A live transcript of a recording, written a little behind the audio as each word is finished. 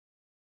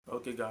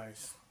Okay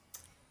guys,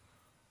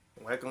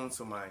 welcome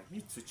to my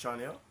YouTube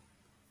channel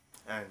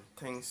and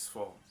thanks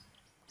for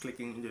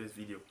clicking into this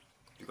video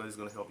because it's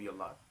going to help you a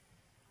lot.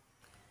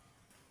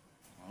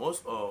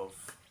 Most of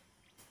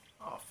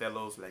our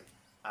fellows like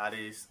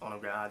artists,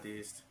 underground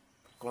artists,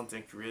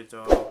 content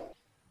creator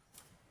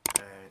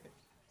and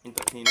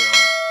entertainer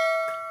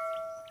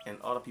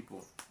and other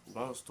people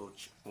wants to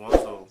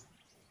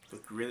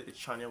create a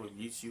channel with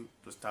YouTube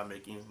to start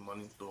making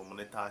money to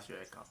monetize your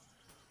account.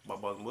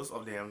 But most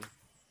of them,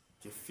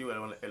 they feel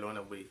along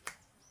the way.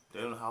 They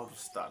don't know how to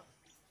start.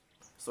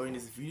 So in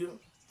this video,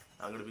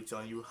 I'm going to be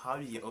telling you how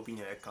you can open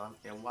your account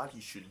and what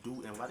you should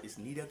do and what is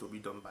needed to be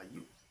done by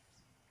you.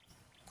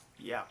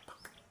 Yep.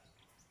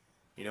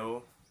 You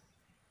know,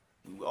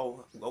 we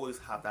always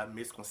have that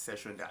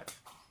misconception that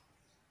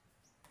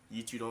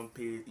YouTube don't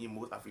pay in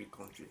most African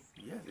countries.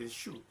 Yes, it's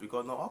true,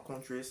 because not all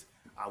countries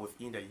are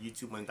within the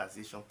YouTube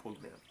monetization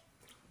program.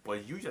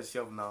 But you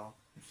yourself now,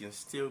 you can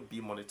still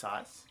be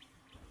monetized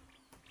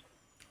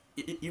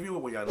even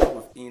when you are not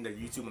within the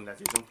YouTube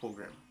monetization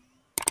program.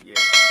 Yeah.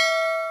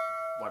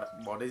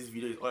 But this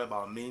video is all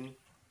about me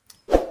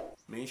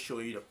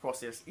showing you the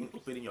process in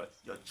opening your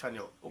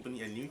channel,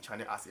 opening a new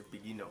channel as a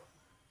beginner,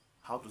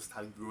 how to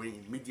start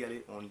growing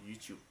immediately on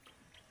YouTube.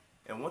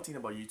 And one thing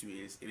about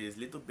YouTube is it is a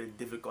little bit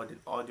difficult than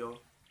other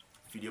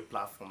video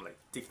platforms like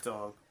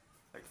TikTok,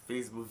 like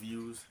Facebook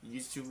views.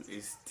 YouTube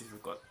is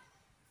difficult.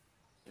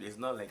 It is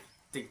not like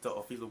TikTok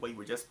or Facebook where you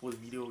will just post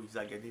video, you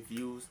start getting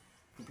views,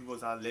 people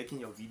start liking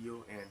your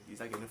video and you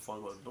start getting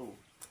followers. No,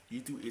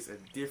 YouTube is a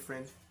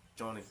different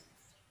journey.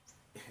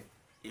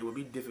 It will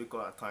be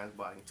difficult at times,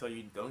 but I can tell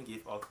you, don't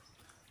give up.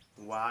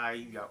 While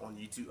you are on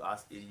YouTube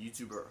as a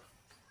YouTuber,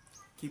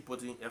 keep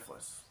putting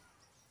efforts.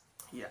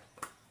 Yeah.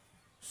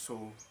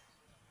 So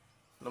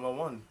number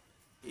one,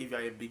 if you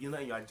are a beginner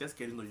and you are just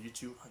getting to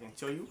YouTube, I can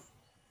tell you,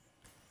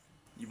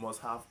 you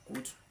must have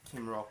good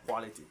camera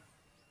quality.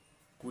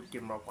 Good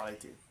camera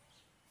quality.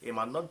 It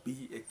might not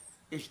be a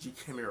HD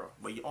camera,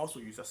 but you also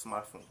use a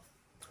smartphone.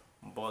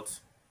 But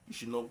you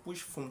should know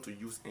which phone to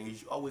use, and you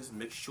should always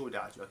make sure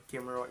that your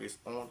camera is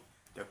on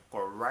the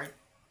correct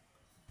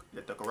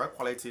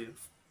quality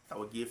that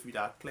will give you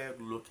that clear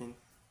looking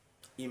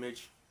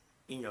image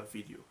in your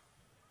video.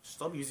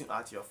 Stop using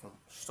your phone.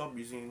 Stop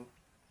using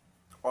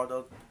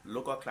other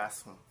local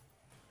class phone.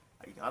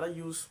 You can either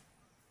use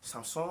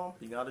Samsung,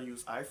 you can either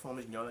use iPhone,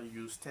 you can either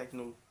use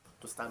Techno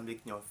to start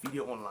making your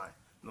video online.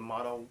 No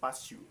matter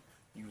what you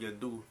will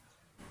do.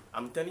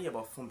 I'm telling you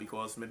about phone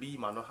because maybe you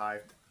might not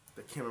have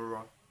the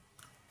camera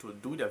to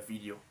do the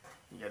video.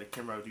 You get the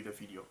camera to do the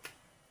video.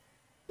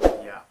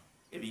 Yeah.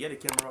 If you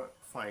get the camera,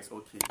 fine, it's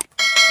okay.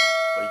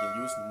 But you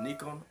can use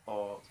Nikon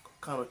or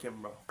Canon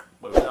camera.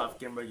 But if you don't have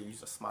camera, you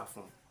use a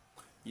smartphone.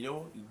 You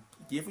know,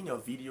 giving your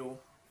video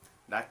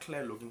that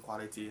clear looking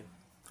quality,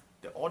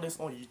 the audience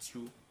on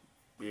YouTube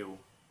will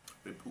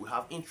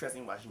have interest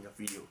in watching your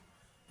video.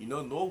 You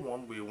know, no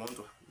one will want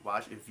to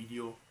watch a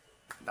video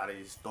that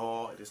is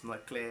dull, it is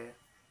not clear,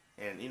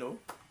 and you know,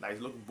 that is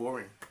look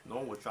boring. No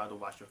one will try to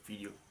watch your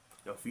video.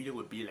 Your video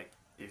will be like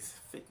it's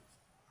fake.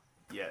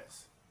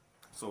 Yes.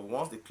 So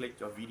once they click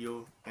your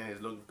video and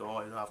it looks dull,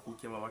 it don't have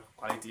good camera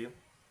quality,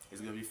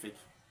 it's gonna be fake.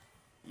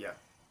 Yeah.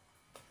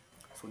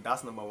 So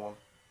that's number one.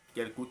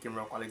 Get a good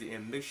camera quality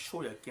and make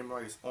sure your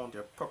camera is on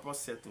the proper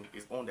setting,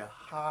 is on the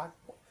high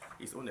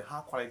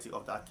quality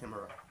of that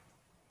camera.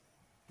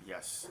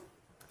 Yes.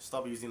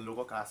 Stop using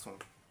local class phone,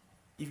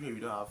 even if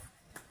you don't have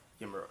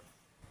camera.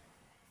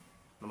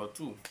 Number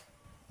two,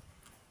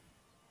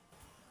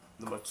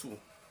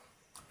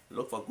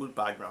 look for good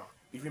background.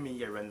 Even me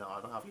here right now,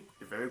 I don't have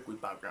a very good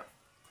background,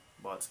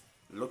 but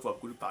look for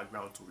good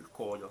background to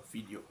record your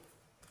video.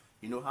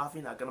 You know,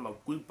 having a kind of a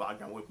good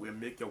background will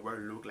make your work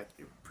look like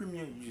a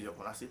premium user.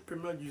 When I say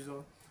premium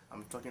user,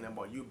 I'm talking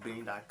about you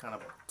being that kind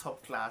of a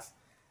top class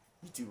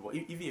YouTuber.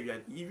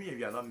 Even if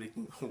you are not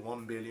making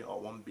 1 billion or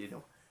 1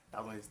 billion,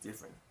 that one is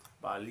different.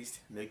 But at least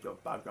make your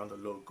background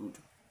look good.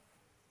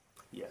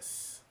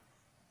 Yes.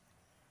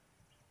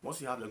 Once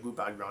you have the good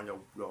background,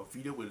 your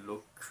video will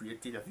look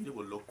creative, your video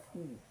will look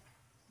cool.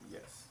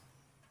 Yes.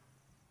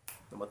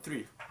 Number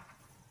three,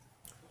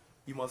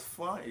 you must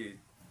find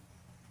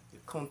a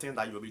content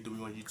that you will be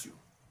doing on YouTube.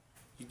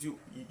 You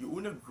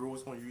only grow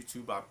on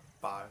YouTube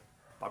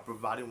by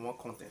providing one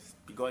content,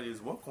 because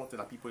there's one content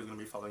that people is going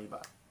to be following you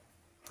by.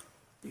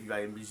 If you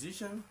are a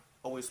musician,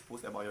 always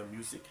post about your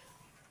music.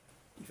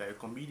 If you are a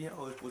comedian,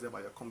 always post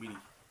about your comedy.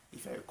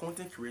 If you are a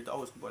content creator,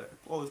 always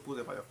post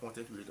about your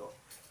content creator.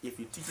 If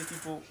you're teaching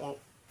people on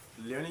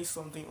learning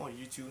something on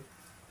YouTube,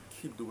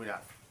 keep doing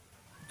that.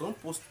 Don't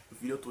post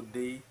video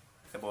today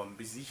about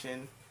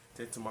musician,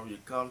 then tomorrow you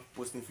come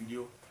posting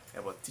video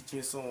about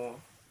teaching someone,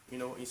 you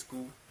know, in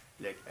school.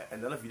 Like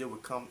another video will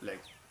come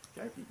like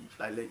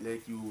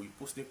you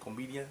posting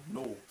comedian.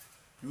 No,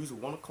 use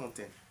one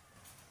content.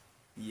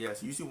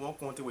 Yes, using one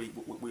content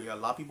will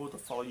allow people to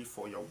follow you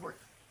for your work.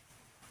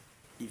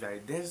 If you're a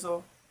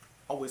dancer,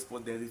 always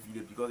post dancing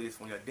video, because it's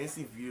from your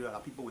dancing video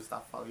that people will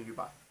start following you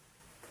back.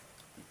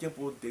 You can't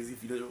post dancing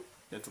video,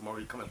 then tomorrow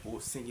you come and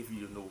post singing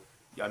video. No,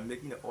 you are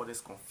making the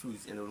audience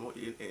confused, and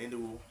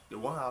they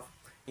won't have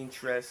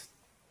interest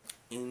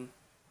in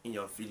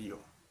your video.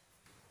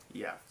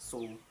 Yeah,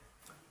 so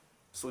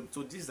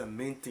this is the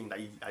main thing that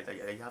you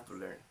have to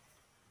learn.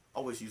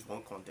 Always use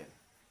one content.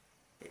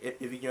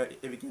 If you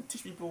can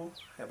teach people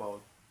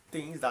about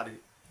things that that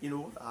they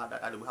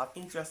will have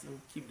interest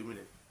in, keep doing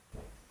it.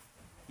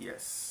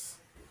 Yes,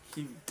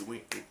 keep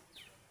doing it.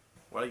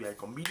 Whether you are a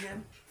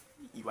comedian,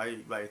 you are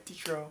a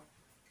teacher,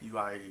 you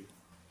are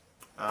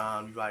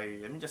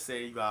let me just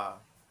say you are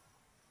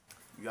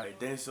a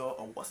dancer,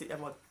 or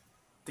whatever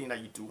thing that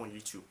you do on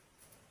YouTube.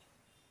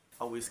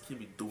 Always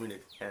keep doing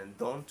it and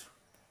don't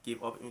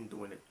give up in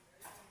doing it.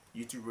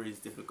 YouTube is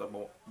difficult,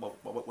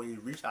 but when you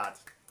reach at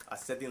a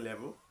certain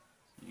level,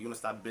 you're gonna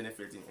start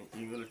benefiting,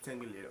 and you're gonna thank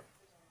me later.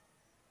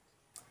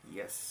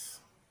 Yes.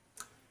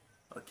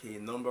 Okay,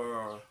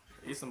 number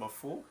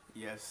 4.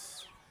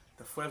 Yes,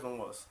 the first one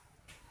was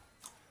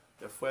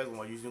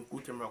using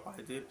good camera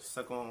quality. The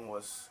second one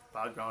was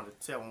background. The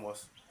third one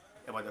was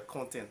about the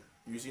content,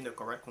 using the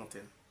correct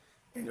content,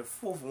 and the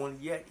fourth one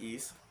here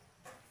is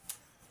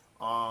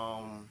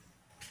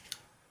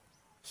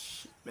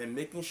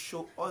making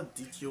sure all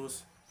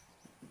details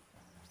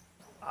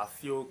are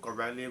filled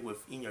correctly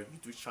within your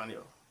YouTube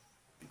channel,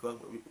 because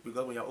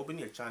when you're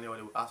opening a channel,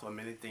 they will ask for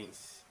many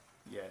things.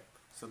 Yeah,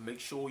 so make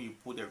sure you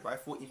put the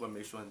rightful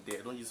information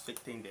there. Don't use fake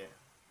thing there.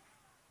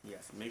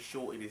 Yes, make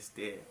sure it is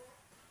there.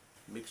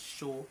 Make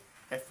sure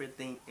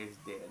everything is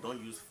there.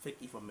 Don't use fake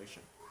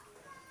information.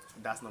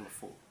 That's number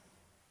 4,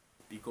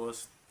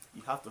 because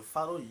you have to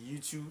follow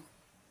YouTube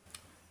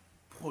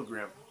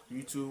program,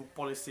 YouTube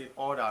policy,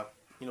 all that,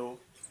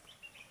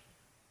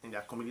 in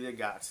their community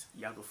guides.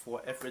 You have to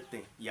follow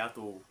everything. You have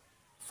to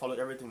follow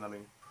everything. You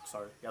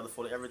have to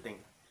follow everything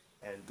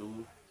and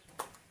do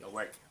your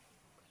work.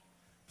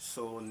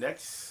 So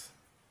next,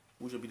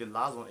 which will be the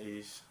last one,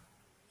 is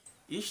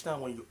each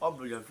time when you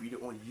upload your video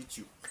on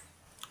YouTube,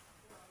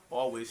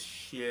 always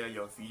share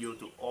your video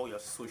to all your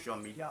social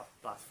media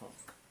platforms.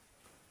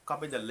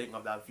 Copy the link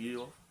of that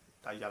video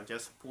that you have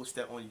just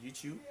posted on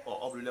YouTube or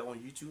uploaded on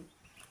YouTube.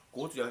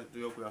 Go to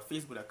your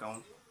Facebook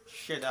account,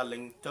 share that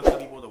link, tell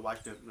people to watch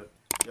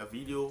your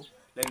video,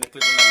 let them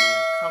click on that link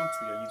and come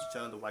to your YouTube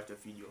channel to watch the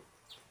video.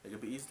 It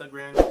could be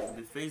Instagram, it could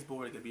be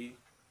Facebook, it could be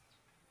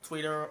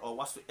Twitter, or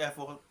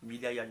whatsoever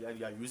media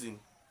you are using.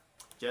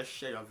 Just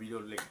share your video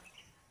link.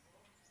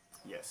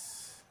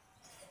 Yes.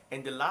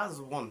 And the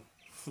last one,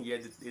 yeah,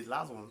 the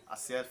last one, I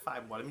said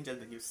 5, but let me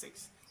just give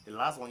 6. The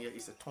last one here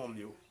is a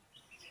thumbnail.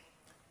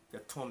 The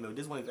thumbnail.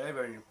 This one is very,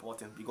 very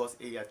important, because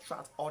it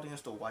attracts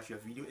audience to watch your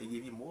video. It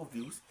gives you more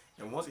views,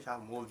 and once you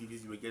have more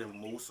views, you will get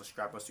more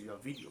subscribers to your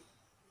video.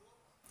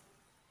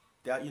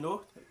 That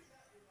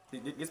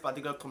this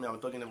particular thumbnail I'm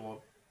talking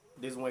about,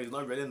 this one is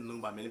not really known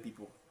by many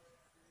people.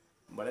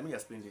 But let me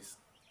explain this.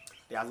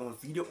 There's one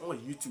video on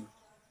YouTube.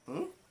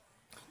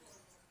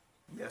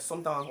 Yeah,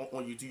 sometimes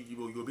on YouTube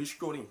you'll be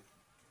scrolling.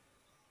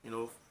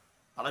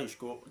 Either you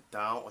scroll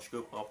down or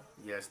scroll up.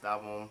 Yes,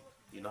 that one,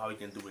 you know how you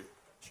can do it,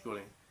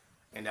 scrolling.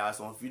 And there are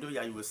some video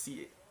you will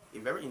see a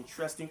very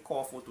interesting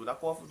cover photo. That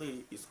cover photo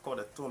is called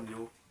a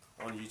thumbnail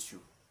on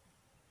YouTube.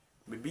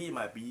 Maybe it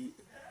might be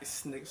a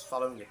snake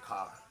following a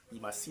car.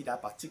 You might see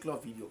that particular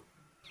video,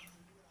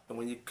 and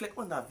when you click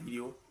on that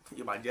video,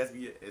 it might just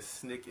be a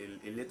snake,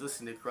 a little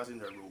snake crossing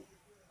the road.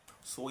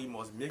 So you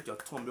must make your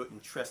thumbnail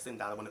interesting,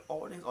 that when the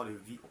audience or the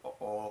video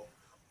or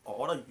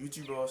other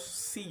YouTubers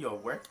see your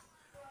work,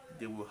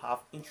 they will have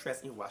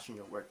interest in watching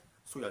your work.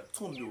 So your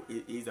thumbnail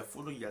is the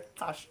photo you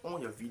attach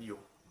on your video.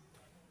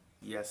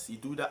 Yes, you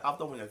do that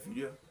after when your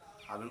video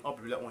has been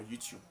uploaded on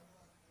YouTube.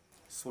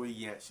 So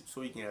you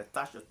can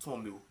attach your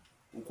thumbnail.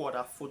 We call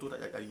that photo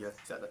that you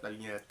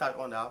can attach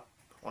on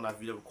that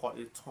video, we call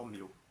it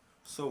thumbnail.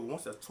 So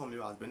once the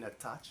thumbnail has been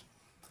attached,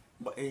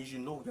 but as you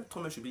know, your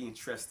thumbnail should be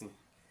interesting.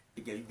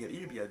 You can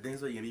either be a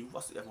dancer, you can be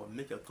whatsoever.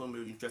 Make your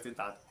thumbnail interesting,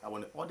 that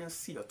when the audience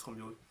see your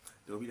thumbnail,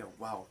 they will be like,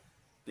 wow,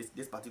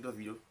 this particular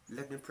video,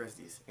 let me press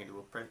this, and they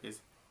will press this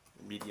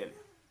immediately.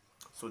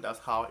 So that's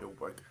how it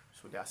works.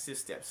 So there are 6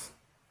 steps.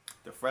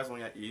 The first one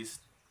here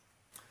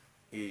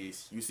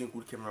is using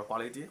good camera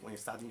quality when you're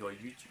starting your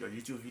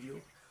YouTube video.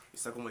 The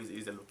second one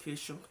is the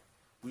location,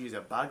 which is the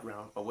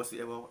background or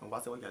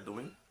whatever you're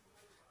doing.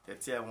 The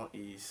third one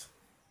is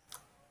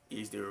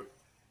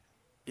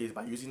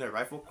by using the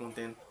rightful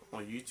content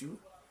on YouTube.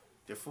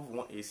 The fourth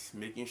one is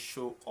making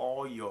sure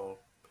all your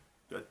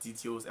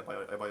details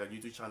about your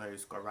YouTube channel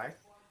is correct.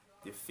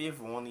 The fifth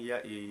one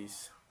here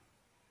is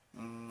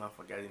I'm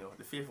forgetting.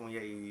 The fifth one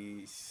here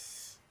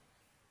is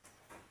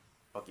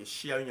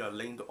sharing your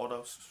link to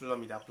other social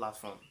media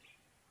platform.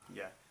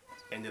 Yeah,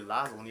 and the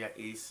last one here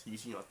is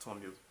using your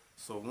thumbnail.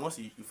 So once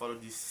you follow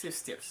these 6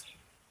 steps,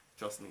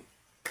 trust me,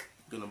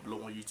 you're gonna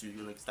blow on YouTube.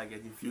 You're gonna start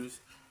getting views,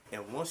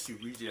 and once you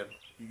reach the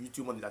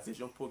YouTube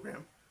monetization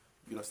program,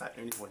 you're gonna start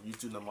earning from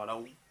YouTube, no matter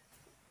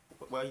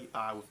where you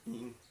are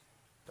within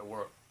the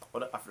world,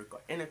 other Africa,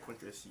 any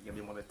countries, you can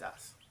be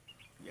monetized.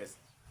 Yes,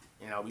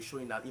 and I'll be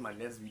showing that in my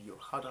next video,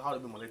 how to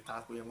be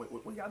monetized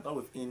when you're done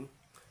within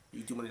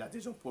YouTube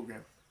monetization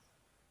program.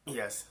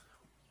 Yes,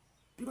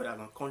 because there are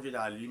some countries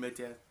that are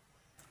limited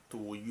to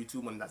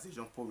YouTube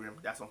monetization program.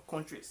 There are some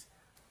countries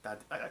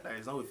that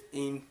is not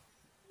within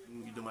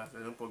the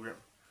monetization program.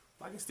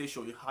 But I can still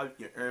show you how you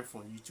can earn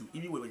from YouTube,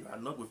 even when you are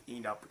not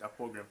within that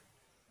program.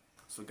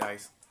 So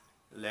guys,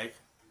 like,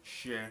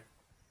 share,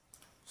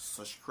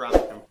 subscribe,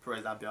 and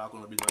press that bell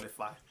icon to be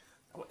notified.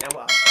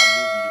 Whenever I start a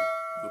new video,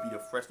 you'll be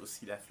the first to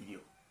see that video.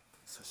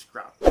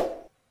 Subscribe.